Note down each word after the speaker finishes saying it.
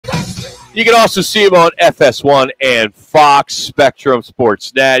You can also see him on FS1 and Fox Spectrum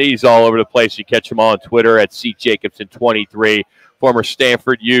Sportsnet. He's all over the place. You catch him on Twitter at CJacobsen23. Former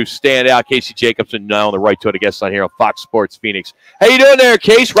Stanford U standout Casey Jacobsen, now on the right to the guest line here on Fox Sports Phoenix. How you doing there,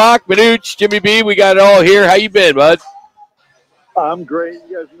 Case? Rock, Manuch, Jimmy B, we got it all here. How you been, bud? I'm great.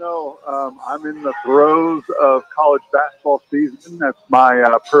 You guys know I'm in the throes of college basketball season. That's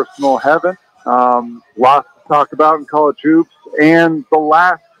my personal heaven. Lots to talk about in college hoops. And the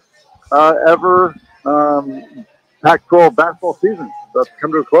last ever Pac-12 basketball season that's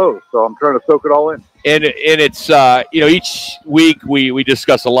come to a close. So I'm trying to soak it all in. And it's each week we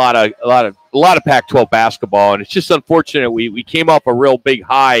discuss a lot of Pac-12 basketball, and it's just unfortunate we came off a real big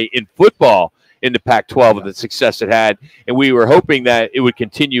high in football in the Pac-12 of the success it had, and we were hoping that it would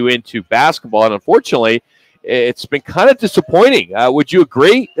continue into basketball, and unfortunately it's been kind of disappointing. Would you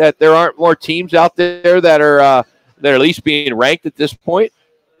agree that there aren't more teams out there that are at least being ranked at this point?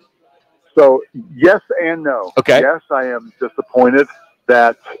 So yes and no. Okay. Yes, I am disappointed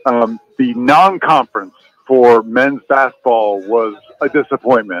that the non-conference for men's basketball was a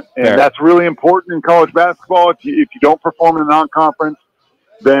disappointment. And that's really important in college basketball. If you don't perform in the non-conference,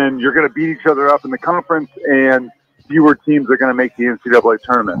 then you're going to beat each other up in the conference, and fewer teams are going to make the NCAA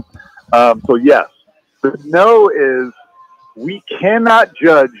tournament. So yes. The no is we cannot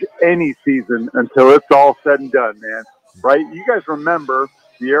judge any season until it's all said and done, man. Right? You guys remember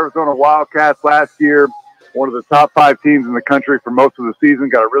the Arizona Wildcats last year, one of the top 5 teams in the country for most of the season,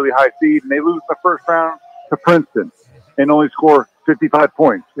 got a really high seed, and they lose the first round to Princeton and only score 55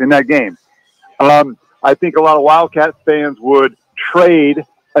 points in that game. I think a lot of Wildcats fans would trade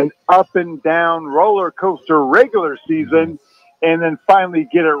an up and down roller coaster regular season and then finally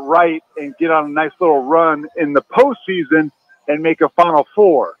get it right and get on a nice little run in the postseason and make a Final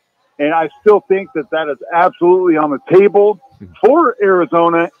Four. And I still think that is absolutely on the table for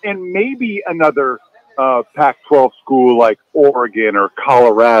Arizona and maybe another Pac-12 school like Oregon or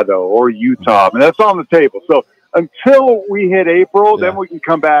Colorado or Utah. I mean, that's on the table. So until we hit April, then we can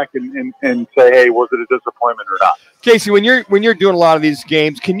come back and say, hey, was it a disappointment or not? Casey, when you're doing a lot of these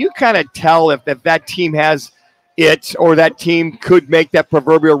games, can you kind of tell if that team has it or that team could make that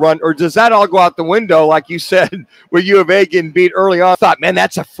proverbial run, or does that all go out the window, like you said, where U of A getting beat early on? I thought, man,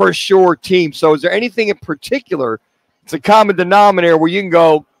 that's a for sure team. So is there anything in particular, it's a common denominator where you can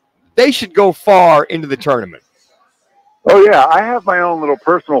go, they should go far into the tournament? Oh, yeah. I have my own little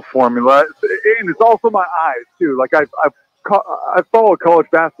personal formula, and it's also my eyes, too. Like, I've followed college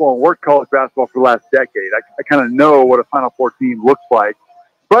basketball and worked college basketball for the last decade. I kind of know what a Final Four team looks like.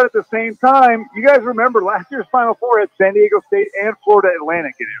 But at the same time, you guys remember last year's Final Four had San Diego State and Florida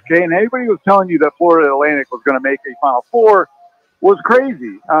Atlantic in it, okay? And anybody who was telling you that Florida Atlantic was going to make a Final Four was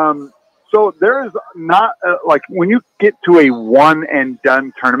crazy. So there is not, like, when you get to a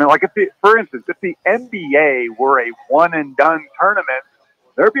one-and-done tournament, like, for instance, if the NBA were a one-and-done tournament,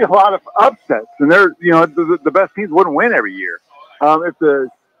 there'd be a lot of upsets, and the best teams wouldn't win every year. So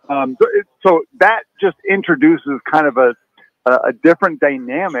that just introduces kind of a different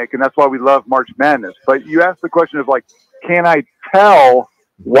dynamic, and that's why we love March Madness. But you asked the question of, like, can I tell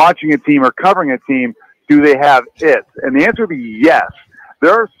watching a team or covering a team, do they have it? And the answer would be yes.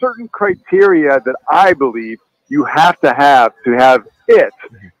 There are certain criteria that I believe you have to have it.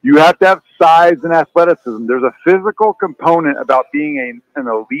 You have to have size and athleticism. There's a physical component about being an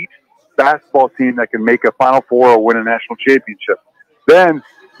elite basketball team that can make a Final Four or win a national championship. Then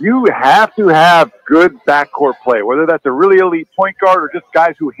you have to have good backcourt play, whether that's a really elite point guard or just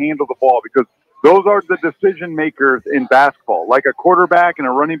guys who handle the ball, because those are the decision makers in basketball. Like a quarterback and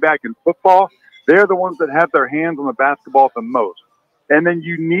a running back in football, they're the ones that have their hands on the basketball the most. And then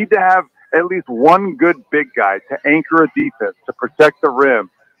you need to have at least one good big guy to anchor a defense, to protect the rim,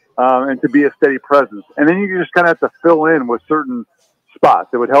 and to be a steady presence. And then you just kind of have to fill in with certain spots.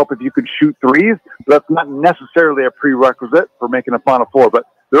 It would help if you could shoot threes, but that's not necessarily a prerequisite for making a Final Four. But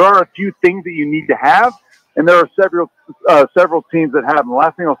there are a few things that you need to have, and there are several teams that have them. The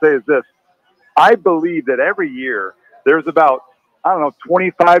last thing I'll say is this. I believe that every year there's about,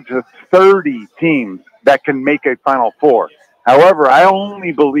 25 to 30 teams that can make a Final Four. However, I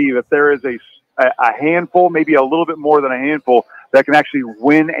only believe if there is a handful, maybe a little bit more than a handful, that can actually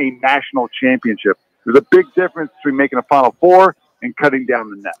win a national championship. There's a big difference between making a Final Four and cutting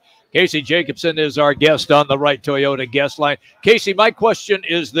down the net. Casey Jacobsen is our guest on the Right Toyota guest line. Casey, my question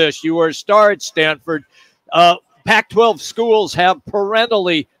is this. You were a star at Stanford. Pac-12 schools have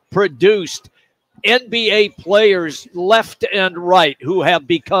perennially produced NBA players left and right who have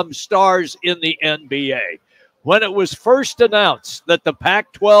become stars in the NBA. When it was first announced that the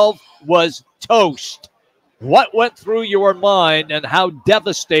Pac-12 was toast, What went through your mind, and how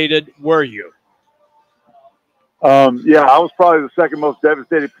devastated were you? Yeah, I was probably the second most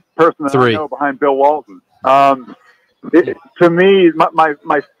devastated person that I know behind Bill Walton. To me,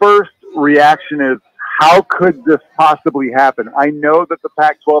 my first reaction is, how could this possibly happen? I know that the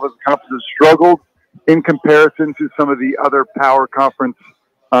Pac-12 as a conference has struggled in comparison to some of the other power conferences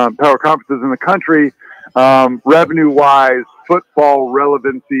in the country, revenue-wise, football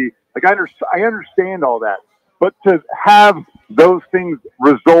relevancy. Like I understand all that, but to have those things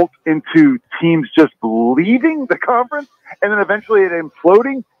result into teams just leaving the conference and then eventually it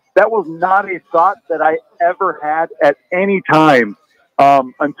imploding, that was not a thought that I ever had at any time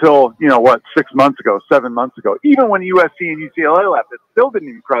until, 6 months ago, 7 months ago. Even when USC and UCLA left, it still didn't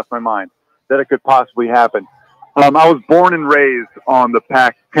even cross my mind that it could possibly happen. I was born and raised on the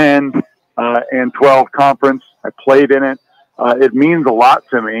Pac-10 and 12 conference. I played in it. It means a lot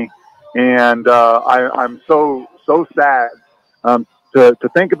to me, and I'm so sad to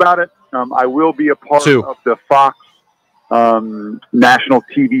think about it. I will be a part of the Fox national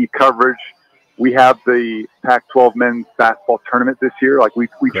TV coverage. We have the Pac-12 men's basketball tournament this year. Like we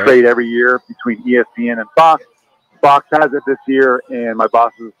trade every year between ESPN and Fox. Fox has it this year, and my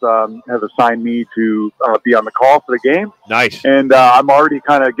bosses have assigned me to be on the call for the game. Nice. And I'm already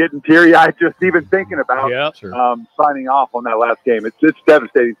kind of getting teary-eyed just even thinking about signing off on that last game. It's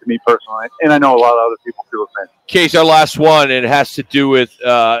devastating to me personally, and I know a lot of other people feel the same. Case, our last one, and it has to do with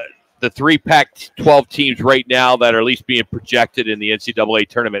the 3 Pac-12 teams right now that are at least being projected in the NCAA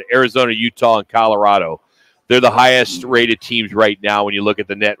tournament: Arizona, Utah, and Colorado. They're the highest-rated teams right now when you look at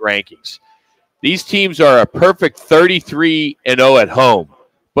the net rankings. These teams are a perfect 33-0 at home,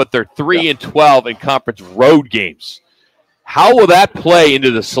 but they're 3-12 in conference road games. How will that play into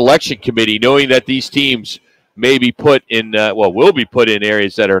the selection committee, knowing that these teams may be put in, will be put in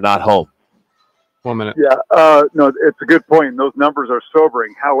areas that are not home? 1 minute. Yeah, no, it's a good point. Those numbers are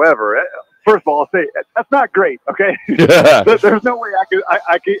sobering. However, first of all, I'll say that's not great. Okay, there's no way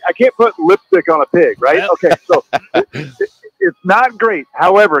I can't put lipstick on a pig, right? Okay, so it's not great.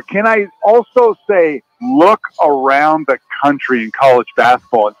 However, can I also say, look around the country in college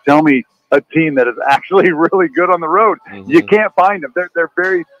basketball and tell me a team that is actually really good on the road? Mm-hmm. You can't find them. They're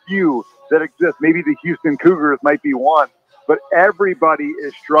very few that exist. Maybe the Houston Cougars might be one, but everybody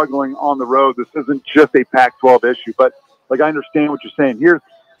is struggling on the road. This isn't just a Pac-12 issue, but like I understand what you're saying. Here's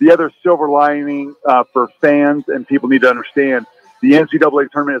the other silver lining for fans, and people need to understand: the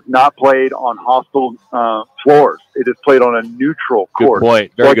NCAA tournament is not played on hostile floors. It is played on a neutral court. Good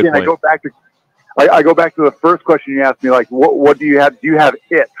point. Very good point. I go back to the first question you asked me, like, what do you have? Do you have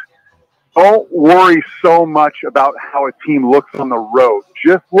it? Don't worry so much about how a team looks on the road.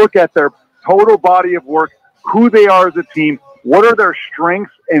 Just look at their total body of work, who they are as a team, what are their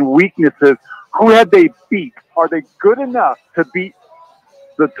strengths and weaknesses, who have they beat? Are they good enough to beat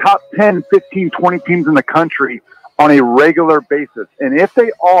the top 10, 15, 20 teams in the country on a regular basis? And if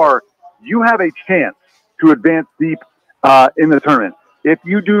they are, you have a chance to advance deep in the tournament. If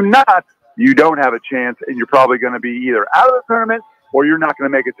you do not, you don't have a chance, and you're probably going to be either out of the tournament or you're not going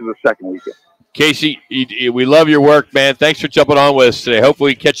to make it to the second weekend. Casey, we love your work, man. Thanks for jumping on with us today.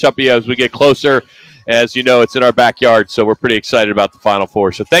 Hopefully we catch up with you as we get closer. As you know, it's in our backyard, so we're pretty excited about the Final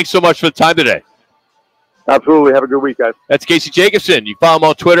Four. So thanks so much for the time today. Absolutely. Have a good week, guys. That's Casey Jacobsen. You follow him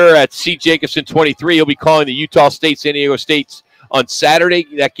on Twitter at CJacobsen23. He'll be calling the Utah State, San Diego State on Saturday.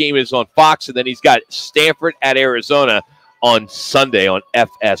 That game is on Fox, and then he's got Stanford at Arizona on Sunday on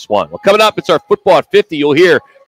FS1. Well, coming up, it's our Football at 50. You'll hear